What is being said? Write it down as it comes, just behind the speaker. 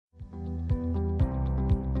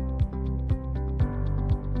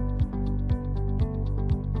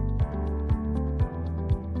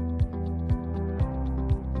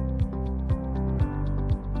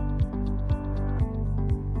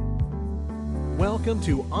Welcome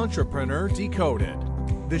to Entrepreneur Decoded,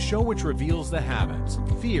 the show which reveals the habits,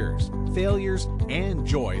 fears, failures, and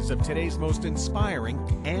joys of today's most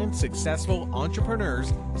inspiring and successful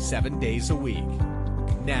entrepreneurs 7 days a week.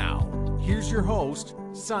 Now, here's your host,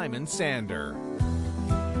 Simon Sander.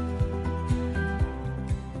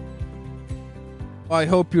 I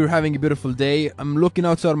hope you're having a beautiful day. I'm looking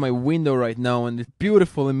outside my window right now and it's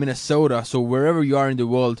beautiful in Minnesota, so wherever you are in the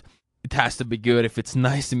world, it has to be good if it's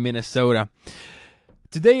nice in Minnesota.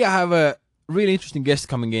 Today I have a really interesting guest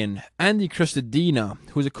coming in, Andy Crestodina,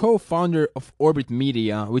 who's a co-founder of Orbit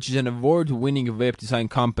Media, which is an award-winning vape design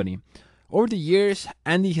company. Over the years,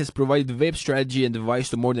 Andy has provided vape strategy and advice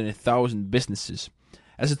to more than 1,000 businesses.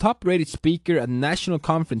 As a top-rated speaker at national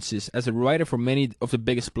conferences, as a writer for many of the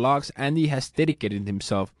biggest blogs, Andy has dedicated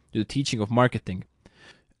himself to the teaching of marketing.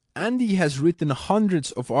 Andy has written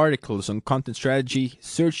hundreds of articles on content strategy,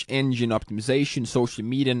 search engine optimization, social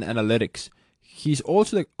media, and analytics. He's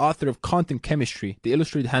also the author of Content Chemistry, the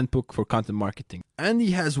illustrated handbook for content marketing.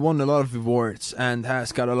 Andy has won a lot of awards and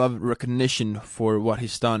has got a lot of recognition for what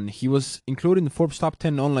he's done. He was included in the Forbes Top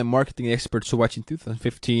 10 Online Marketing Experts to Watch in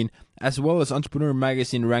 2015, as well as Entrepreneur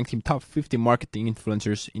Magazine ranked him top 50 marketing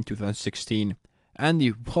influencers in 2016.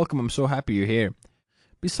 Andy, welcome. I'm so happy you're here.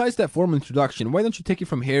 Besides that formal introduction, why don't you take it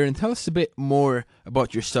from here and tell us a bit more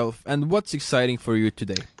about yourself and what's exciting for you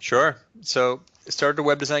today? Sure. So I started a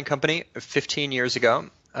web design company 15 years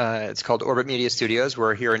ago. It's called Orbit Media Studios.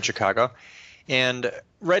 We're here in Chicago. And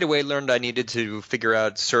right away learned I needed to figure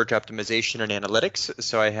out search optimization and analytics.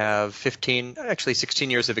 So I have 16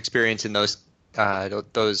 years of experience in those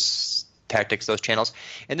tactics, those channels.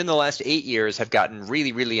 And then the last 8 years have gotten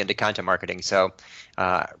really, really into content marketing. So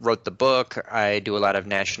wrote the book. I do a lot of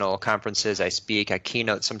national conferences. I speak. I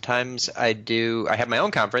keynote sometimes. I have my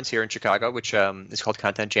own conference here in Chicago, which is called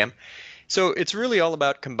Content Jam. So it's really all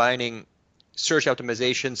about combining search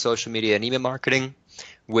optimization, social media, and email marketing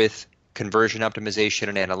with conversion optimization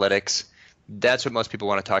and analytics. That's what most people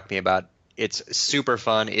want to talk to me about. It's super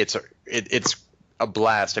fun. It's a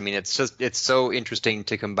blast. I mean, it's so interesting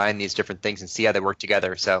to combine these different things and see how they work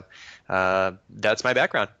together. So that's my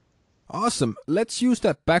background. Awesome. Let's use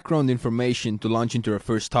that background information to launch into our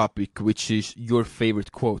first topic, which is your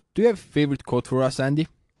favorite quote. Do you have a favorite quote for us, Andy?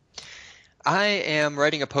 I am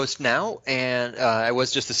writing a post now, and I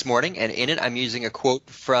was just this morning, and in it I'm using a quote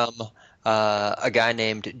from a guy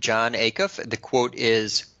named John Acuff. The quote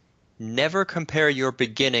is, "Never compare your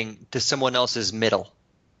beginning to someone else's middle."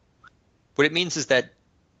 What it means is that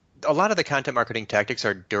a lot of the content marketing tactics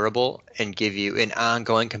are durable and give you an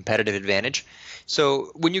ongoing competitive advantage.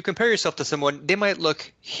 So when you compare yourself to someone, they might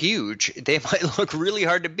look huge. They might look really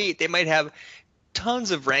hard to beat. They might have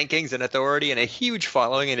tons of rankings and authority and a huge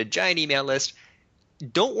following and a giant email list.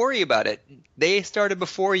 Don't worry about it. They started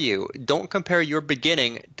before you. Don't compare your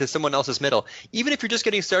beginning to someone else's middle. Even if you're just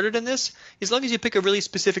getting started in this, as long as you pick a really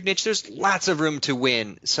specific niche, there's lots of room to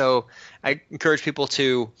win. So I encourage people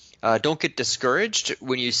to don't get discouraged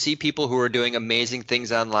when you see people who are doing amazing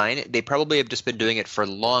things online. They probably have just been doing it for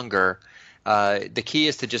longer. The key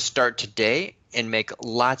is to just start today and make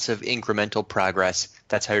lots of incremental progress.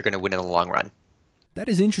 That's how you're going to win in the long run. That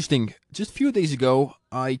is interesting. Just a few days ago,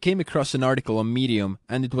 I came across an article on Medium,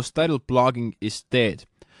 and it was titled "Blogging is Dead."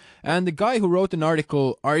 And the guy who wrote an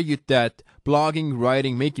article argued that blogging,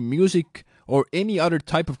 writing, making music, or any other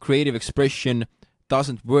type of creative expression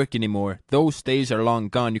doesn't work anymore. Those days are long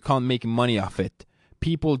gone. You can't make money off it.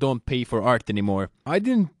 People don't pay for art anymore. I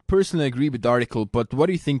didn't personally agree with the article, but what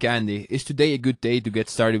do you think, Andy? Is today a good day to get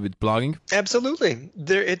started with blogging? Absolutely.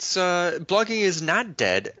 Blogging is not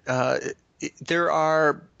dead. There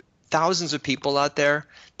are thousands of people out there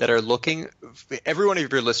that are looking. Every one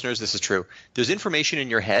of your listeners, this is true. There's information in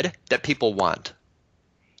your head that people want.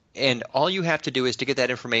 And all you have to do is to get that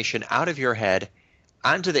information out of your head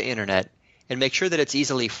onto the internet and make sure that it's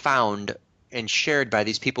easily found and shared by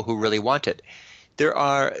these people who really want it.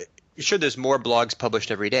 There's more blogs published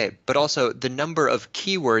every day, but also the number of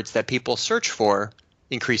keywords that people search for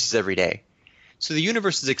increases every day. So the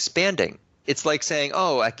universe is expanding. It's like saying,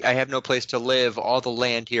 I have no place to live. All the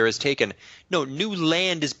land here is taken. No, new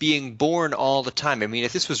land is being born all the time. I mean,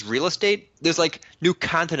 if this was real estate, there's like new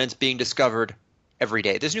continents being discovered every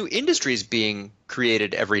day. There's new industries being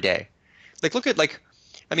created every day. Like look at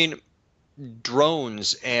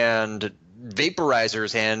drones and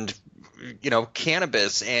vaporizers and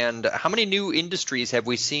cannabis, and how many new industries have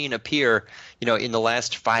we seen appear in the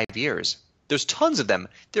last 5 years? There's tons of them.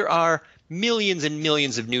 There are millions and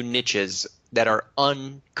millions of new niches that are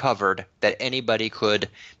uncovered that anybody could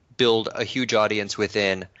build a huge audience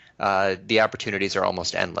within. The opportunities are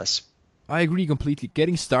almost endless. I agree completely.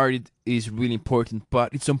 Getting started is really important,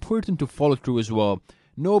 but it's important to follow through as well.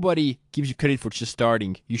 Nobody gives you credit for just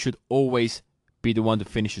starting. You should always be the one to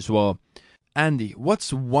finish as well. Andy,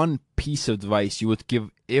 what's one piece of advice you would give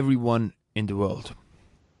everyone in the world?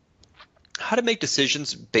 How to make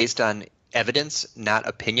decisions based on evidence, not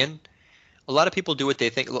opinion. A lot of people do what they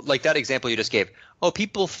think, like that example you just gave. Oh,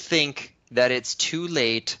 people think that it's too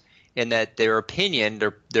late and that their opinion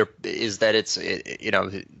is that it's,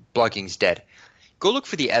 blogging's dead. Go look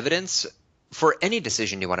for the evidence for any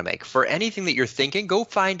decision you want to make. For anything that you're thinking, go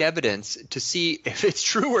find evidence to see if it's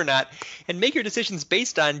true or not and make your decisions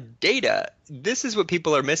based on data. This is what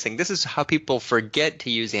people are missing. This is how people forget to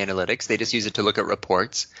use analytics. They just use it to look at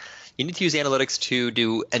reports. You need to use analytics to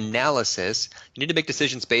do analysis. You need to make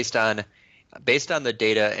decisions based on the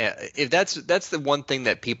data. If that's the one thing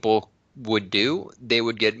that people would do, they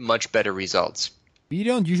would get much better results. We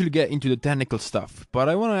don't usually get into the technical stuff, but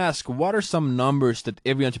I want to ask, what are some numbers that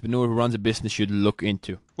every entrepreneur who runs a business should look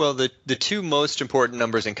into? Well, the two most important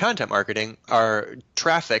numbers in content marketing are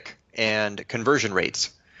traffic and conversion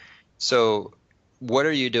rates. So what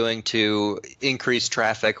are you doing to increase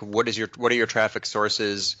traffic? What are your traffic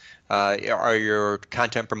sources? Are your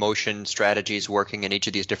content promotion strategies working in each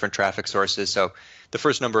of these different traffic sources? So the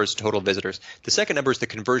first number is total visitors. The second number is the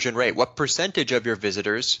conversion rate. What percentage of your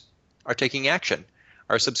visitors are taking action,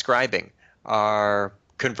 are subscribing, are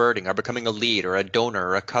converting, are becoming a lead or a donor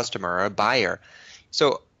or a customer or a buyer?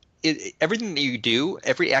 So everything that you do,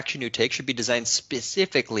 every action you take should be designed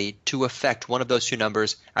specifically to affect one of those two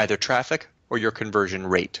numbers, either traffic or your conversion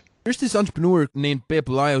rate. There's this entrepreneur named Pep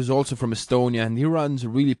Lai who's also from Estonia, and he runs a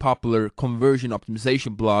really popular conversion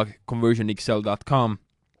optimization blog, conversionexcel.com.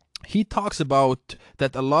 He talks about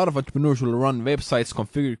that a lot of entrepreneurs will run websites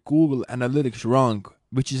configure Google Analytics wrong,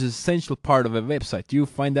 which is an essential part of a website. Do you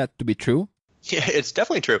find that to be true? Yeah, it's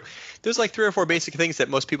definitely true. There's like 3 or 4 basic things that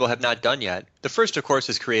most people have not done yet. The first, of course,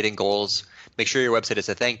 is creating goals. Make sure your website is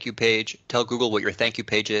a thank you page. Tell Google what your thank you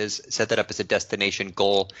page is. Set that up as a destination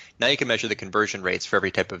goal. Now you can measure the conversion rates for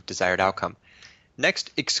every type of desired outcome.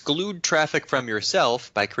 Next, exclude traffic from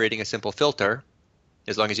yourself by creating a simple filter.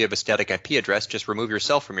 As long as you have a static IP address, just remove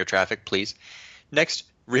yourself from your traffic, please. Next,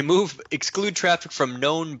 exclude traffic from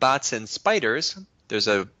known bots and spiders. There's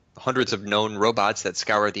hundreds of known robots that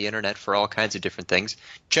scour the internet for all kinds of different things.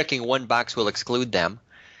 Checking one box will exclude them.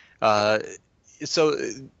 So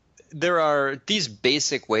there are these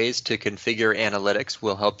basic ways to configure analytics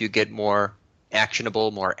will help you get more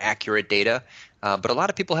actionable, more accurate data. But a lot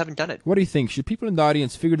of people haven't done it. What do you think? Should people in the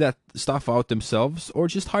audience figure that stuff out themselves or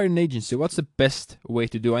just hire an agency? What's the best way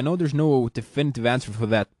to do? I know there's no definitive answer for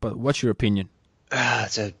that, but what's your opinion?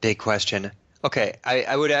 That's a big question. Okay,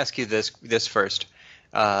 I would ask you this first.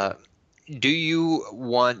 Do you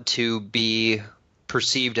want to be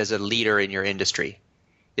perceived as a leader in your industry?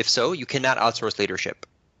 If so, you cannot outsource leadership.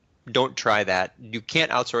 Don't try that. You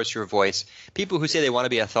can't outsource your voice. People who say they want to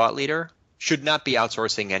be a thought leader should not be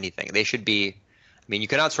outsourcing anything. They should be, you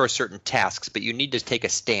can outsource certain tasks, but you need to take a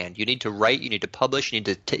stand. You need to write, you need to publish, you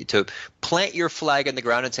need to plant your flag in the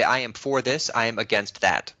ground and say, I am for this, I am against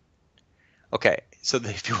that. Okay, so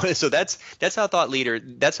if you want, so that's how thought leader,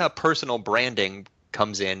 that's how personal branding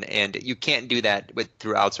comes in, and you can't do that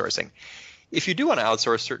through outsourcing. If you do want to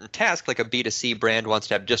outsource certain tasks, like a B2C brand wants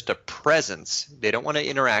to have just a presence, they don't want to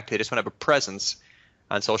interact, they just want to have a presence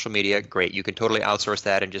on social media, great. You can totally outsource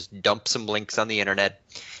that and just dump some links on the internet,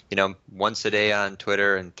 once a day on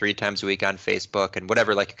Twitter and 3 times a week on Facebook and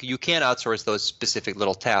whatever. Like, you can outsource those specific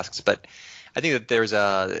little tasks, but I think that there's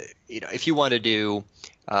if you want to do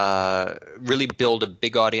really build a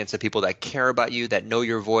big audience of people that care about you, that know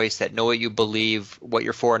your voice, that know what you believe, what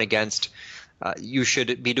you're for and against, you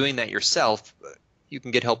should be doing that yourself. You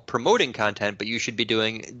can get help promoting content, but you should be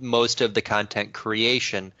doing most of the content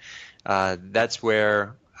creation. That's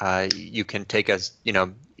where you can take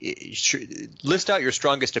list out your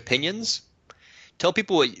strongest opinions. Tell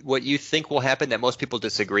people what you think will happen that most people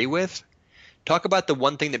disagree with. Talk about the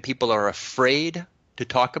one thing that people are afraid to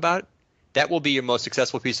talk about. That will be your most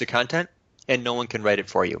successful piece of content, and no one can write it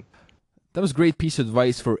for you. That was a great piece of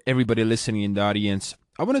advice for everybody listening in the audience.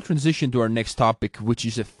 I want to transition to our next topic, which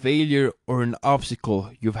is a failure or an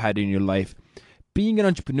obstacle you've had in your life. Being an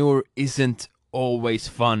entrepreneur isn't always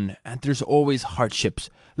fun, and there's always hardships.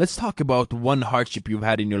 Let's talk about one hardship you've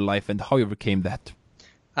had in your life and how you overcame that.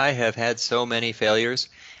 I have had so many failures.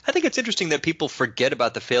 I think it's interesting that people forget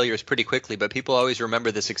about the failures pretty quickly, but people always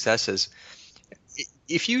remember the successes.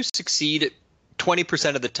 If you succeed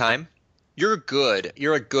 20% of the time, you're good.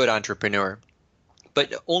 You're a good entrepreneur,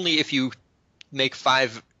 but only if you make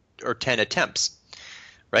 5 or 10 attempts,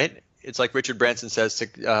 right? it's like Richard Branson says,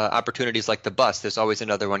 opportunities like the bus. There's always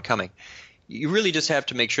another one coming. You really just have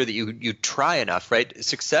to make sure that you try enough, right?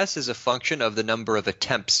 Success is a function of the number of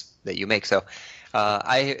attempts that you make. So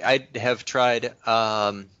I have tried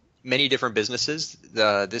many different businesses.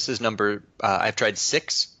 This is I've tried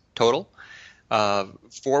 6 total. 4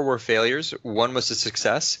 were failures. 1 was a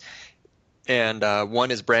success. And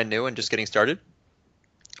 1 is brand new and just getting started.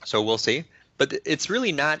 So we'll see. But it's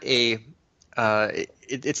really not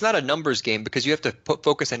it's not a numbers game, because you have to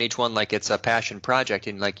focus on each one like it's a passion project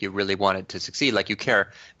and like you really want it to succeed, like you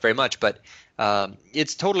care very much. But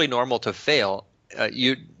it's totally normal to fail.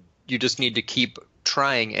 You just need to keep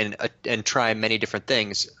trying and try many different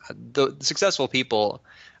things. The successful people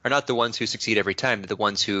are not the ones who succeed every time. They're the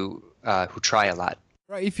ones who try a lot.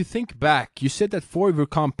 Right. If you think back, you said that 4 of your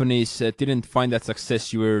companies didn't find that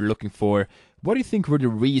success you were looking for. What do you think were the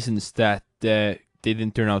reasons that they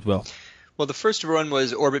didn't turn out well? Well, the first one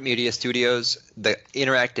was Orbit Media Studios, the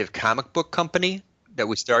interactive comic book company that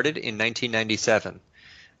we started in 1997.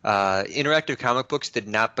 Interactive comic books did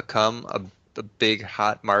not become a big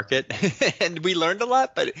hot market, and we learned a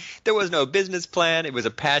lot, but there was no business plan. It was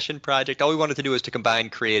a passion project. All we wanted to do was to combine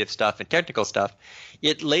creative stuff and technical stuff.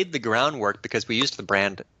 It laid the groundwork because we used the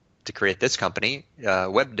brand to create this company,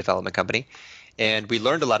 web development company, and we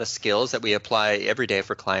learned a lot of skills that we apply every day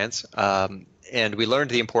for clients. And we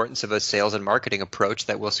learned the importance of a sales and marketing approach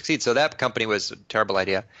that will succeed. So that company was a terrible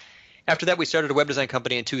idea. After that, we started a web design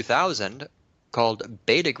company in 2000 called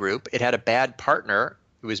Beta Group. It had a bad partner.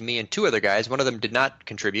 It was me and 2 other guys. One of them did not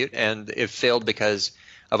contribute, and it failed because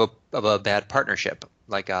of a bad partnership,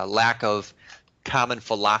 like a lack of common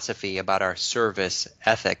philosophy about our service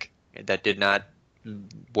ethic that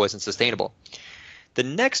wasn't sustainable.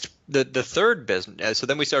 The third business, so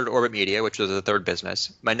then we started Orbit Media, which was the third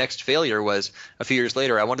business. My next failure was a few years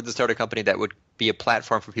later. I wanted to start a company that would be a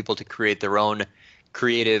platform for people to create their own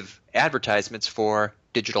creative advertisements for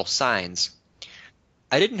digital signs.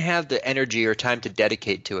 I didn't have the energy or time to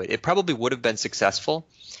dedicate to it. It probably would have been successful.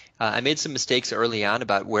 I made some mistakes early on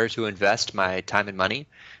about where to invest my time and money.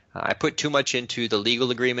 I put too much into the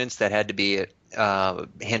legal agreements that had to be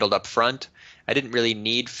handled up front. I didn't really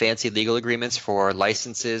need fancy legal agreements for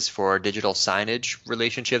licenses for digital signage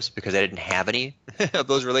relationships because I didn't have any of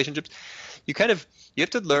those relationships. You have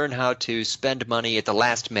to learn how to spend money at the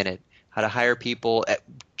last minute, how to hire people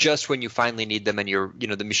just when you finally need them, and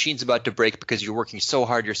the machine's about to break because you're working so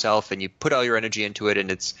hard yourself and you put all your energy into it,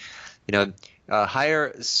 and it's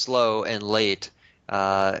hire slow and late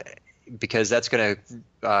because that's going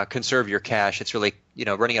to conserve your cash. It's really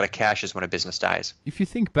running out of cash is when a business dies. If you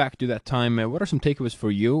think back to that time, what are some takeaways for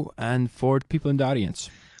you and for the people in the audience?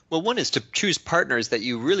 Well, one is to choose partners that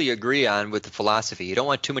you really agree on with the philosophy. You don't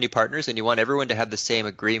want too many partners, and you want everyone to have the same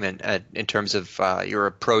agreement in terms of your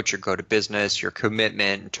approach, your go-to-business, your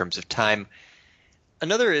commitment in terms of time.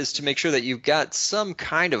 Another is to make sure that you've got some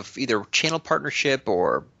kind of either channel partnership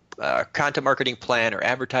or content marketing plan or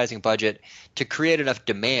advertising budget to create enough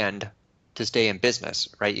demand to stay in business,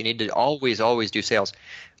 right? You need to always do sales.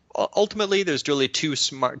 Ultimately, there's really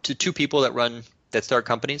two people that start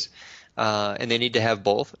companies, and they need to have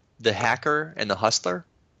both, the hacker and the hustler.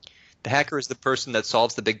 The hacker is the person that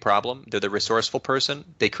solves the big problem. They're the resourceful person.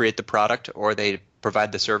 They create the product or they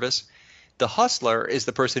provide the service. The hustler is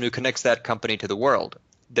the person who connects that company to the world.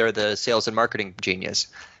 They're the sales and marketing genius.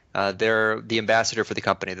 They're the ambassador for the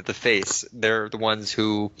company. They're the face. They're the ones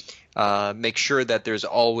who make sure that there's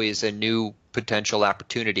always a new potential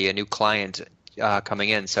opportunity, a new client coming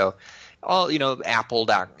in. So, Apple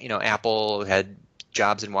had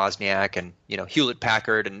jobs in Wozniak, and Hewlett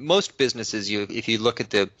Packard, and most businesses. If you look at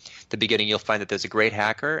the beginning, you'll find that there's a great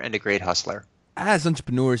hacker and a great hustler. As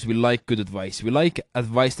entrepreneurs, we like good advice. We like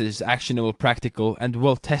advice that is actionable, practical, and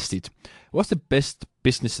well tested. What's the best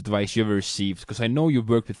business advice you ever received? Because I know you've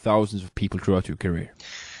worked with thousands of people throughout your career.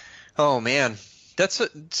 Oh, man. That's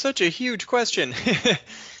such a huge question.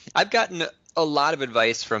 I've gotten a lot of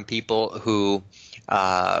advice from people who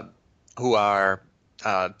are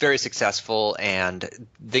very successful, and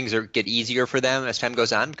things get easier for them as time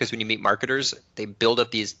goes on, because when you meet marketers, they build up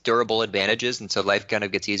these durable advantages, and so life kind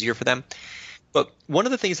of gets easier for them. But one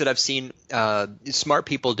of the things that I've seen smart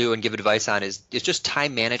people do and give advice on is just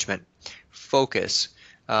time management, focus,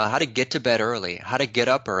 how to get to bed early, how to get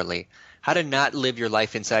up early, how to not live your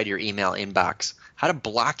life inside your email inbox, how to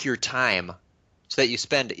block your time so that you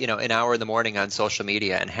spend an hour in the morning on social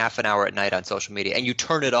media and half an hour at night on social media, and you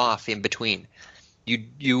turn it off in between.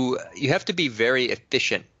 You have to be very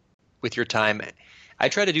efficient with your time. I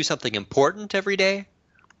try to do something important every day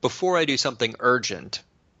before I do something urgent.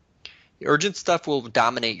 Urgent stuff will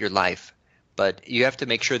dominate your life, but you have to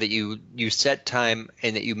make sure that you set time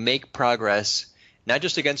and that you make progress, not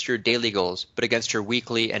just against your daily goals, but against your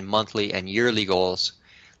weekly and monthly and yearly goals.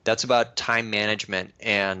 That's about time management,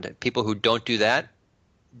 and people who don't do that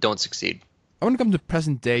don't succeed. I want to come to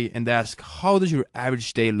present day and ask, how does your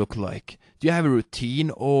average day look like? Do you have a routine,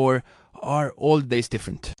 or are all days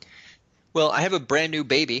different? Well, I have a brand new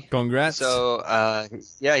baby. Congrats. So,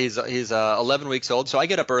 yeah, he's 11 weeks old. So I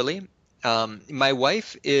get up early. My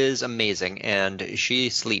wife is amazing, and she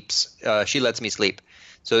sleeps. She lets me sleep.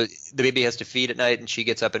 So the baby has to feed at night, and she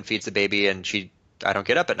gets up and feeds the baby, and I don't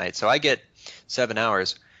get up at night. So I get 7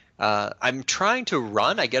 hours. I'm trying to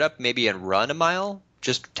run. I get up maybe and run a mile,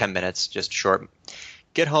 just 10 minutes, just short.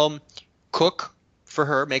 Get home, cook for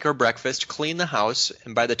her, make her breakfast, clean the house,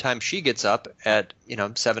 and by the time she gets up at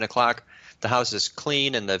 7 o'clock, the house is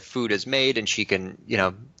clean and the food is made, and she can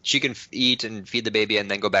eat and feed the baby and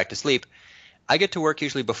then go back to sleep. I get to work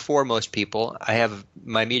usually before most people. I have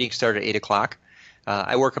my meeting start at 8 o'clock.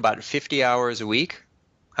 I work about 50 hours a week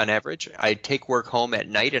on average. I take work home at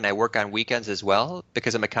night, and I work on weekends as well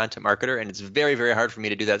because I'm a content marketer, and it's very, very hard for me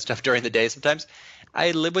to do that stuff during the day sometimes.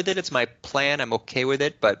 I live with it. It's my plan. I'm okay with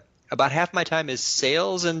it, but about half my time is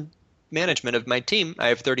sales and management of my team. I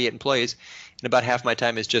have 38 employees, and about half my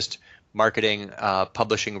time is just marketing,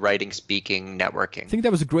 publishing, writing, speaking, networking. I think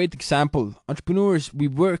that was a great example. Entrepreneurs, we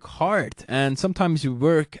work hard, and sometimes we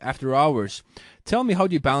work after hours. Tell me, how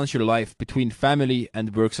do you balance your life between family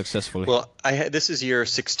and work successfully? Well, this is year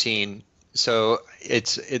 16, so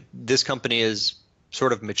this company is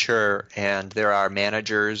sort of mature, and there are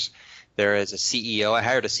managers. There is a CEO. I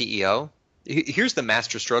hired a CEO. Here's the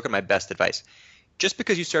master stroke and my best advice. Just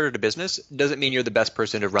because you started a business doesn't mean you're the best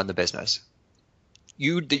person to run the business.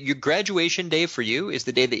 Your graduation day for you is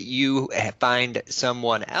the day that you find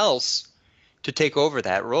someone else to take over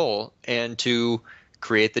that role and to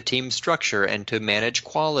create the team structure and to manage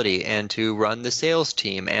quality and to run the sales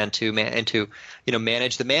team and to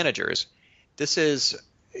manage the managers. This is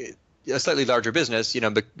a slightly larger business,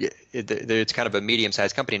 but it's kind of a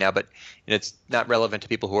medium-sized company now, but it's not relevant to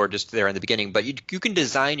people who are just there in the beginning. But you can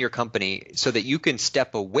design your company so that you can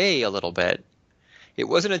step away a little bit. It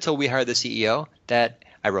wasn't until we hired the CEO that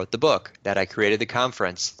I wrote the book, that I created the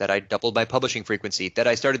conference, that I doubled my publishing frequency, that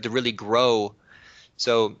I started to really grow.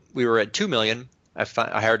 So we were at 2 million. I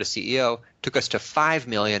hired a CEO, took us to 5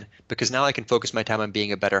 million, because now I can focus my time on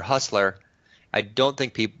being a better hustler. I don't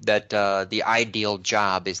think that the ideal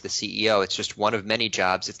job is the CEO. It's just one of many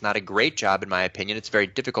jobs. It's not a great job, in my opinion. It's a very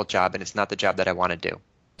difficult job, and it's not the job that I want to do.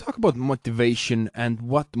 Talk about motivation and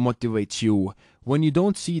what motivates you. When you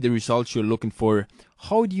don't see the results you're looking for,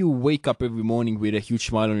 how do you wake up every morning with a huge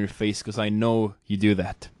smile on your face? Because I know you do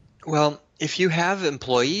that. Well, if you have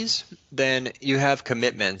employees, then you have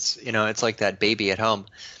commitments. It's like that baby at home.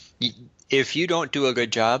 If you don't do a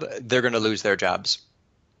good job, they're going to lose their jobs.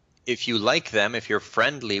 If you like them, if you're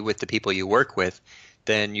friendly with the people you work with,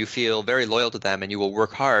 then you feel very loyal to them and you will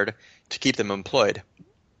work hard to keep them employed.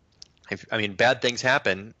 Bad things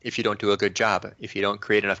happen if you don't do a good job. If you don't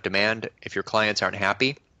create enough demand, if your clients aren't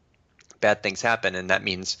happy, bad things happen, and that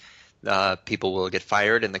means people will get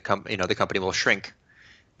fired and the company will shrink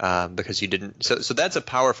because you didn't. So that's a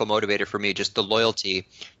powerful motivator for me, just the loyalty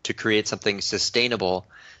to create something sustainable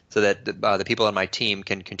so that the people on my team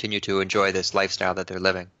can continue to enjoy this lifestyle that they're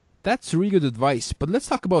living. That's really good advice, but let's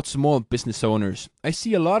talk about small business owners. I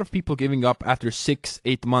see a lot of people giving up after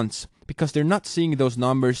 6-8 months because they're not seeing those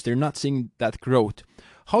numbers, they're not seeing that growth.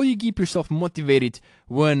 How do you keep yourself motivated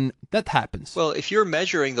when that happens? Well, if you're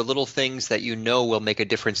measuring the little things that you know will make a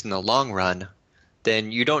difference in the long run,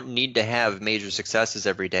 then you don't need to have major successes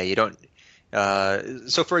every day. You don't.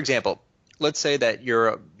 So, for example, let's say that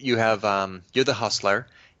you're the hustler,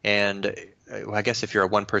 and I guess if you're a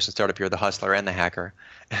one-person startup, you're the hustler and the hacker.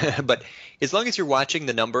 But as long as you're watching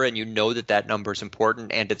the number and you know that number is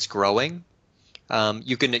important and it's growing,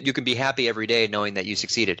 you can be happy every day knowing that you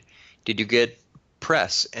succeeded. Did you get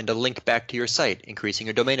press and a link back to your site, increasing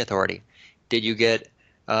your domain authority? Did you get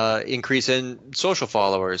increase in social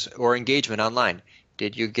followers or engagement online?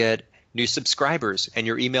 Did you get new subscribers and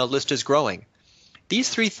your email list is growing? These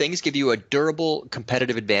 3 things give you a durable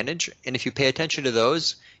competitive advantage, and if you pay attention to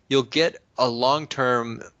those, you'll get a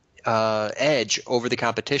long-term edge over the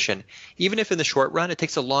competition. Even if in the short run it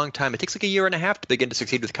takes a long time, it takes like a year and a half to begin to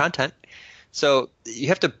succeed with content. So you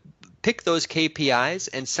have to pick those KPIs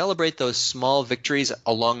and celebrate those small victories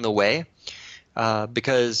along the way,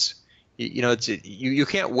 because you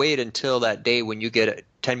can't wait until that day when you get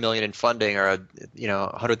 $10 million in funding or a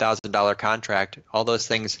 $100,000 contract. All those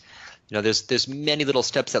things, there's many little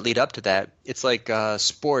steps that lead up to that. It's like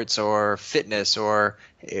sports or fitness or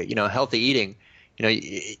healthy eating.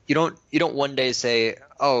 You don't one day say,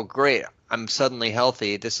 "Oh, great, I'm suddenly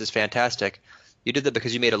healthy. This is fantastic." You did that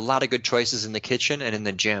because you made a lot of good choices in the kitchen and in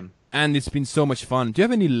the gym. And it's been so much fun. Do you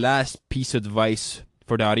have any last piece of advice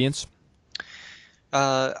for the audience?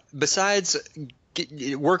 Besides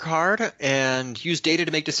work hard and use data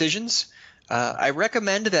to make decisions, I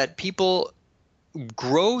recommend that people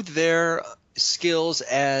grow their skills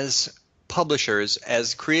as publishers,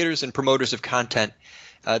 as creators and promoters of content.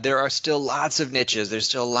 There are still lots of niches. There's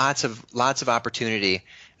still lots of opportunity,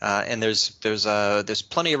 and there's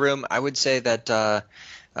plenty of room. I would say that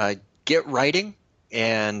get writing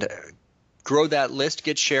and grow that list.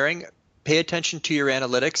 Get sharing. Pay attention to your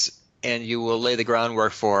analytics, and you will lay the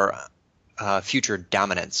groundwork for future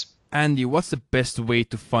dominance. Andy, what's the best way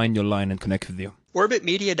to find your line and connect with you?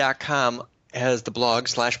 Orbitmedia.com has the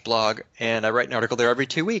blog, and I write an article there every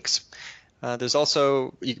 2 weeks. There's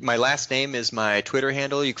also my last name is my Twitter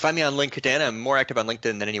handle. You can find me on LinkedIn. I'm more active on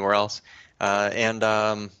LinkedIn than anywhere else. And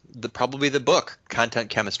probably the book, Content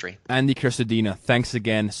Chemistry. Andy Crestodina, thanks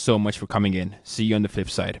again so much for coming in. See you on the flip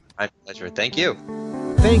side. My pleasure. Thank you.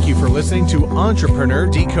 Thank you for listening to Entrepreneur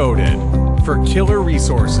Decoded. For killer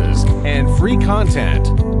resources and free content,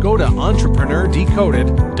 go to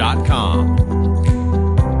entrepreneurdecoded.com.